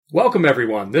Welcome,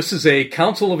 everyone. This is a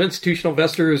Counsel of Institutional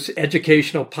Investors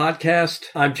educational podcast.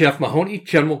 I'm Jeff Mahoney,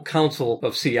 General Counsel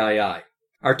of CII.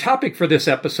 Our topic for this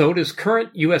episode is current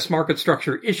U.S. market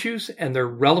structure issues and their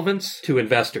relevance to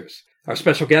investors. Our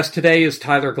special guest today is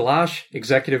Ty Gellasch,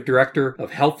 Executive Director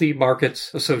of Healthy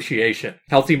Markets Association.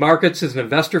 Healthy Markets is an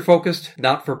investor-focused,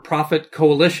 not-for-profit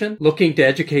coalition looking to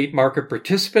educate market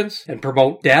participants and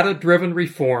promote data-driven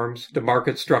reforms to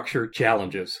market structure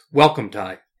challenges. Welcome,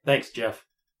 Ty. Thanks, Jeff.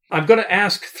 I'm going to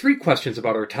ask 3 questions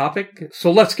about our topic, so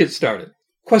let's get started.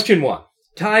 Question 1.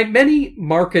 Ty, many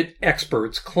market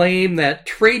experts claim that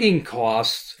trading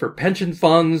costs for pension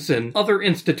funds and other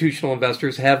institutional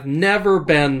investors have never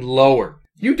been lower.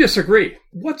 You disagree.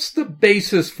 What's the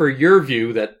basis for your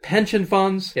view that pension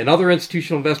funds and other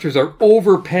institutional investors are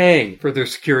overpaying for their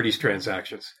securities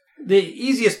transactions? The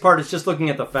easiest part is just looking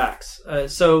at the facts.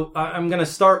 So I'm going to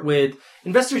start with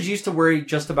investors used to worry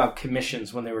just about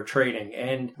commissions when they were trading.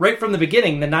 And right from the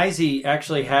beginning, the NYSE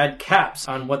actually had caps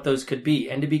on what those could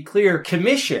be. And to be clear,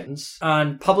 commissions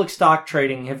on public stock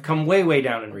trading have come way, way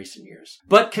down in recent years.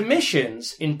 But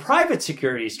commissions in private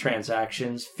securities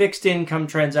transactions, fixed income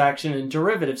transactions, and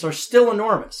derivatives are still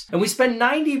enormous. And we spend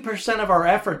 90% of our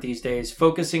effort these days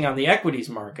focusing on the equities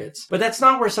markets. But that's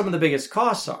not where some of the biggest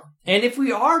costs are. And if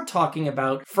we are talking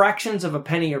about fractions of a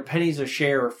penny or pennies a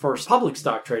share for public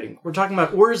stock trading, we're talking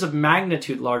about orders of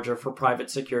magnitude larger for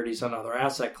private securities and other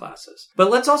asset classes.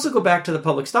 But let's also go back to the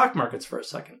public stock markets for a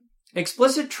second.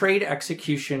 Explicit trade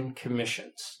execution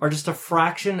commissions are just a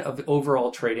fraction of the overall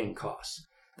trading costs.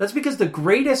 That's because the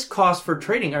greatest costs for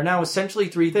trading are now essentially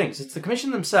 3 things. It's the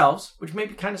commission themselves, which may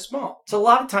be kind of small. So a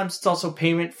lot of times it's also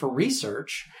payment for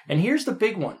research. And here's the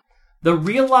big one. The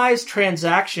realized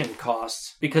transaction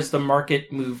costs because the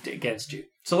market moved against you.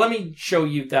 So let me show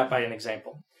you that by an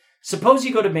example. Suppose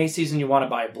you go to Macy's and you want to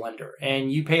buy a blender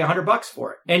and you pay $100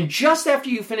 for it. And just after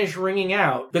you finish ringing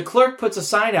out, the clerk puts a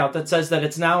sign out that says that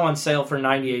it's now on sale for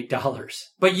 $98.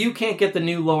 But you can't get the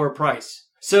new lower price.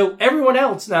 So everyone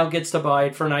else now gets to buy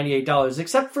it for $98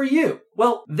 except for you.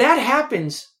 Well, that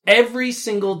happens every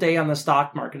single day on the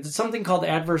stock market. It's something called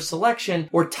adverse selection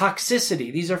or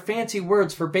toxicity. These are fancy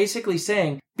words for basically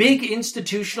saying big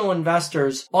institutional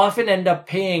investors often end up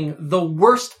paying the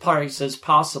worst prices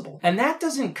possible. And that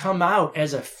doesn't come out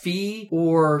as a fee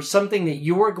or something that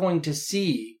you're going to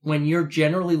see when you're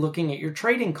generally looking at your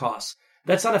trading costs.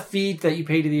 That's not a fee that you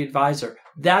pay to the advisor.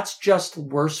 That's just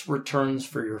worse returns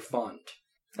for your fund.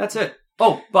 That's it.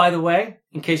 Oh, by the way,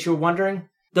 in case you were wondering,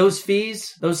 those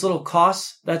fees, those little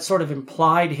costs, that sort of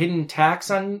implied hidden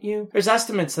tax on you, there's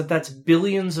estimates that that's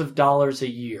billions of dollars a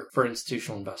year for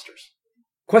institutional investors.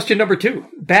 Question number 2.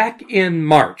 Back in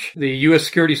March, the U.S.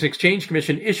 Securities and Exchange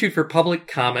Commission issued for public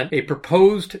comment a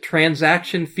proposed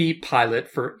transaction fee pilot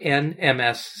for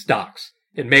NMS stocks.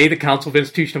 In May, the Counsel of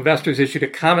Institutional Investors issued a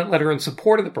comment letter in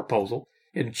support of the proposal.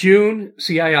 In June,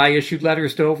 CII issued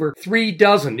letters to over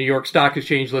 36 New York Stock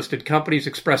Exchange-listed companies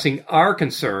expressing our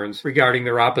concerns regarding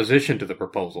their opposition to the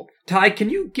proposal. Ty, can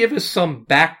you give us some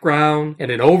background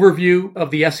and an overview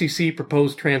of the SEC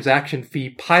proposed transaction fee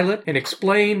pilot and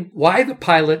explain why the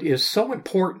pilot is so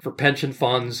important for pension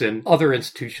funds and other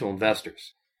institutional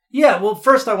investors? Yeah, well,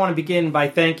 first I want to begin by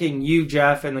thanking you,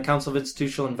 Jeff, and the Council of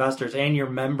Institutional Investors and your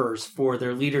members for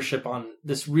their leadership on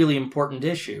this really important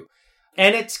issue.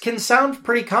 And it can sound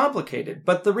pretty complicated,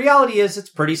 but the reality is it's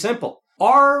pretty simple.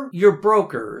 Are your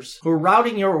brokers who are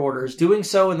routing your orders doing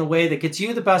so in the way that gets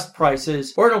you the best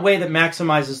prices or in a way that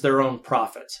maximizes their own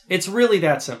profits? It's really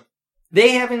that simple. They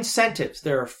have incentives.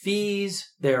 There are fees,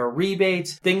 there are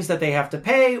rebates, things that they have to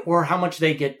pay, or how much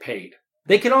they get paid.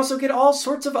 They can also get all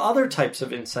sorts of other types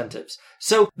of incentives.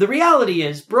 So the reality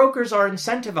is brokers are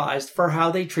incentivized for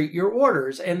how they treat your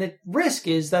orders. And the risk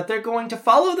is that they're going to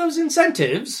follow those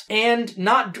incentives and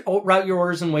not route your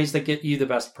orders in ways that get you the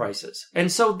best prices.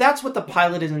 And so that's what the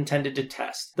pilot is intended to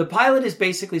test. The pilot is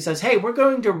basically says, hey, we're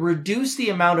going to reduce the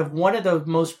amount of one of the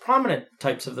most prominent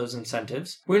types of those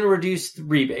incentives. We're going to reduce the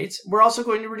rebates. We're also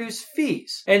going to reduce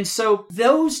fees. And so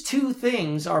those 2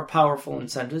 things are powerful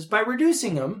incentives. By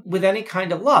reducing them with any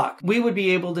kind of luck, we would be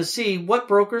able to see what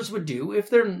brokers would do if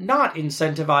they're not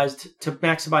incentivized to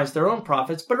maximize their own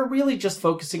profits, but are really just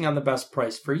focusing on the best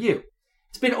price for you.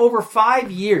 It's been over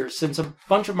 5 years since a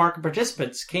bunch of market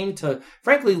participants came to,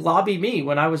 frankly, lobby me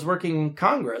when I was working in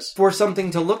Congress for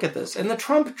something to look at this. And the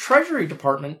Trump Treasury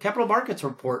Department Capital Markets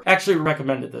Report actually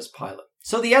recommended this pilot.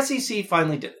 So the SEC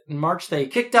finally did it. In March, they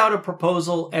kicked out a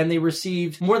proposal and they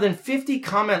received more than 50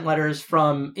 comment letters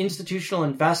from institutional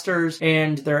investors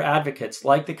and their advocates,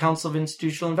 like the Council of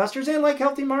Institutional Investors and like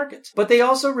Healthy Markets. But they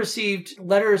also received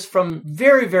letters from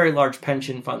very, very large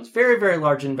pension funds, very, very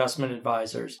large investment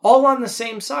advisors, all on the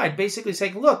same side, basically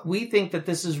saying, look, we think that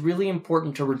this is really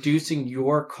important to reducing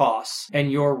your costs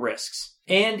and your risks.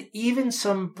 And even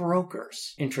some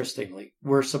brokers, interestingly,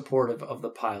 were supportive of the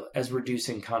pilot as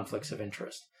reducing conflicts of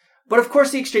interest. But of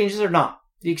course, the exchanges are not.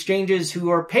 The exchanges who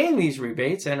are paying these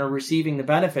rebates and are receiving the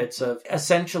benefits of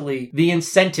essentially the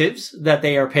incentives that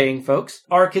they are paying folks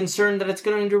are concerned that it's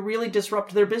going to really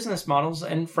disrupt their business models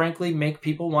and frankly make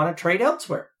people want to trade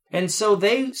elsewhere. And so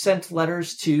they sent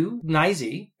letters to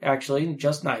NYSE, actually,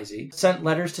 just NYSE, sent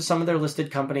letters to some of their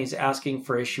listed companies asking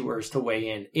for issuers to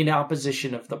weigh in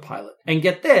opposition of the pilot. And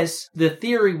get this, the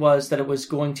theory was that it was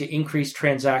going to increase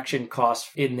transaction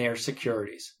costs in their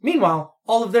securities. Meanwhile,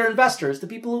 all of their investors, the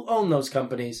people who own those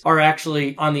companies, are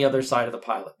actually on the other side of the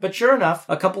pilot. But sure enough,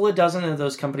 a couple of dozen of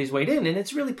those companies weighed in, and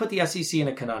it's really put the SEC in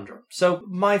a conundrum. So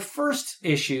my first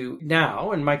issue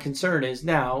now, and my concern is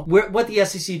now, what the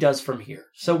SEC does from here.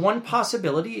 So one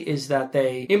possibility is that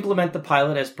they implement the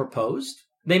pilot as proposed.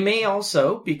 They may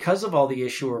also, because of all the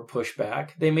issuer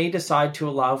pushback, they may decide to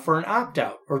allow for an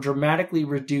opt-out or dramatically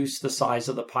reduce the size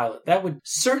of the pilot. That would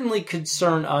certainly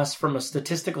concern us from a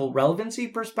statistical relevancy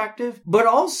perspective, but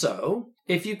also,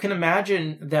 if you can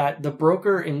imagine that the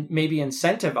broker may be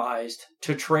incentivized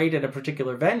to trade at a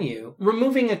particular venue,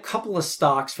 removing a couple of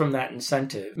stocks from that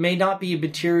incentive may not be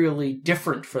materially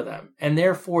different for them, and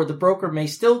therefore the broker may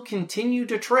still continue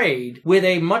to trade with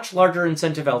a much larger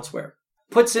incentive elsewhere.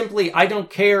 Put simply, I don't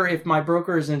care if my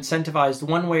broker is incentivized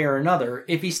one way or another.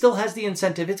 If he still has the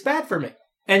incentive, it's bad for me.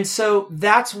 And so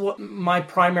that's what my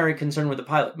primary concern with the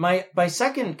pilot. My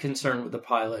second concern with the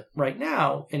pilot right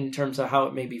now, in terms of how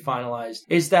it may be finalized,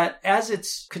 is that as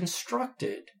it's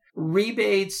constructed,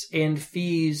 rebates and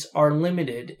fees are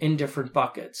limited in different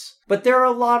buckets. But there are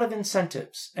a lot of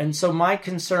incentives. And so my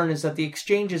concern is that the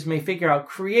exchanges may figure out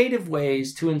creative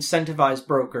ways to incentivize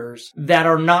brokers that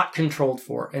are not controlled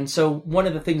for. And so one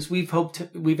of the things we've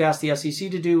asked the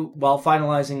SEC to do while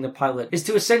finalizing the pilot is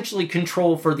to essentially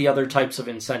control for the other types of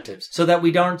incentives so that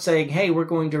we aren't saying, hey, we're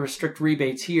going to restrict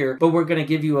rebates here, but we're going to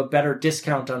give you a better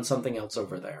discount on something else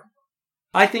over there.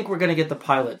 I think we're going to get the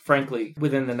pilot, frankly,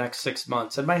 within the next 6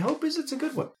 months, and my hope is it's a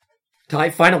good one. Ty,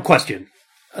 final question.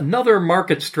 Another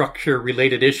market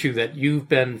structure-related issue that you've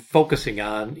been focusing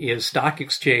on is stock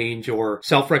exchange or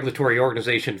self-regulatory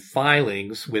organization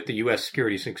filings with the U.S.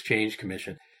 Securities and Exchange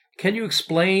Commission. Can you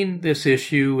explain this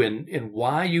issue and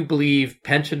why you believe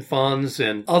pension funds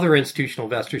and other institutional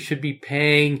investors should be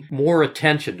paying more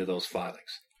attention to those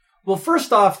filings? Well,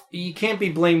 first off, you can't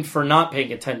be blamed for not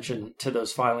paying attention to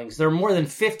those filings. There are more than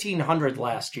 1,500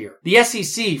 last year. The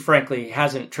SEC, frankly,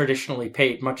 hasn't traditionally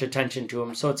paid much attention to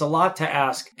them, so it's a lot to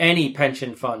ask any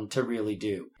pension fund to really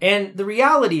do. And the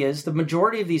reality is the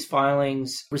majority of these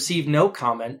filings receive no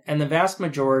comment, and the vast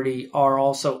majority are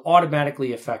also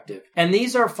automatically effective. And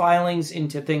these are filings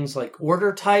into things like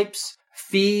order types,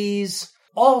 fees,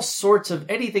 all sorts of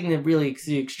anything that really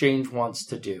the exchange wants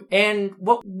to do. And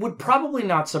what would probably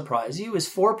not surprise you is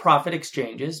for-profit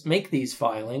exchanges make these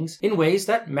filings in ways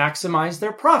that maximize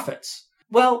their profits.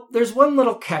 Well, there's one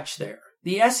little catch there.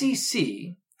 The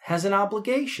SEC has an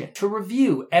obligation to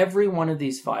review every one of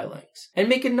these filings and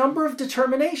make a number of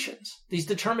determinations. These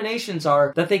determinations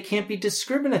are that they can't be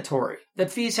discriminatory,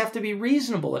 that fees have to be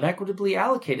reasonable and equitably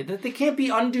allocated, that they can't be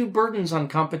undue burdens on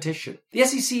competition. The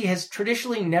SEC has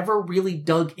traditionally never really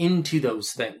dug into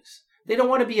those things. They don't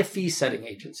want to be a fee-setting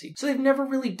agency, so they've never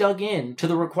really dug in to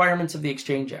the requirements of the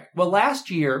Exchange Act. Well, last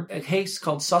year, a case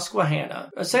called Susquehanna,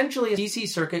 essentially a D.C.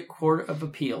 Circuit Court of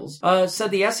Appeals,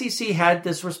 said the SEC had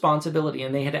this responsibility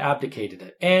and they had abdicated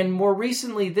it. And more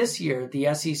recently this year,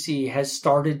 the SEC has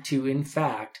started to, in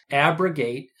fact,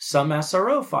 abrogate some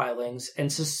SRO filings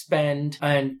and suspend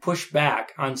and push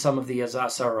back on some of the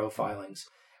SRO filings.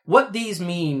 What these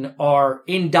mean are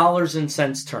in dollars and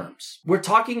cents terms. We're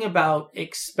talking about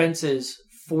expenses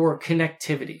for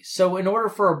connectivity. So in order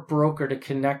for a broker to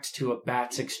connect to a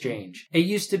BATS exchange, it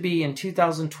used to be in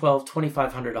 2012,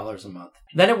 $2,500 a month.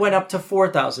 Then it went up to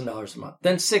 $4,000 a month,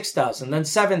 then $6,000, then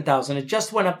 $7,000. It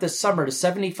just went up this summer to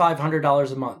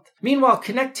 $7,500 a month. Meanwhile,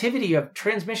 connectivity of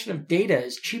transmission of data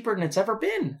is cheaper than it's ever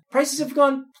been. Prices have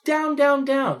gone down, down,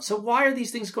 down. So why are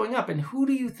these things going up? And who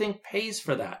do you think pays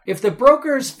for that? If the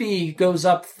broker's fee goes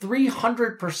up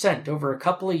 300% over a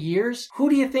couple of years, who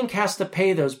do you think has to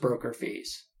pay those broker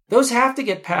fees? those have to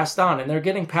get passed on, and they're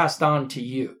getting passed on to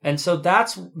you. And so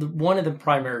that's one of the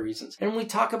primary reasons. And we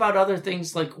talk about other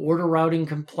things like order routing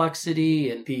complexity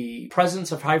and the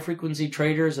presence of high-frequency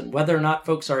traders and whether or not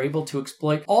folks are able to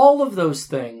exploit. All of those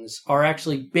things are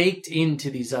actually baked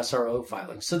into these SRO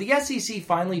filings. So the SEC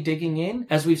finally digging in,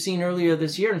 as we've seen earlier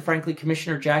this year, and frankly,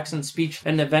 Commissioner Jackson's speech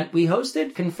at an event we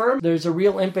hosted confirmed there's a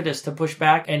real impetus to push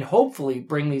back and hopefully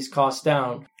bring these costs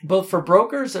down, both for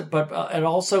brokers, but and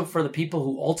also for the people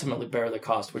who ultimately bear the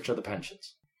cost, which are the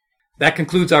pensions. That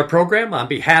concludes our program. On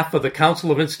behalf of the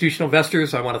Council of Institutional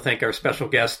Investors, I want to thank our special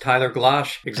guest, Ty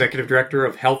Gellasch, Executive Director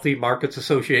of Healthy Markets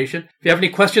Association. If you have any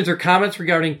questions or comments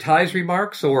regarding Ty's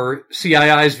remarks or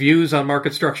CII's views on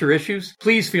market structure issues,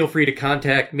 please feel free to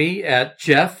contact me at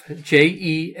Jeff,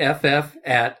 Jeff,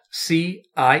 at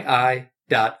CII.org.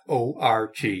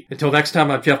 Until next time,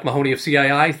 I'm Jeff Mahoney of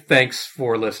CII. Thanks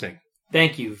for listening.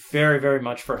 Thank you very, very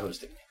much for hosting me.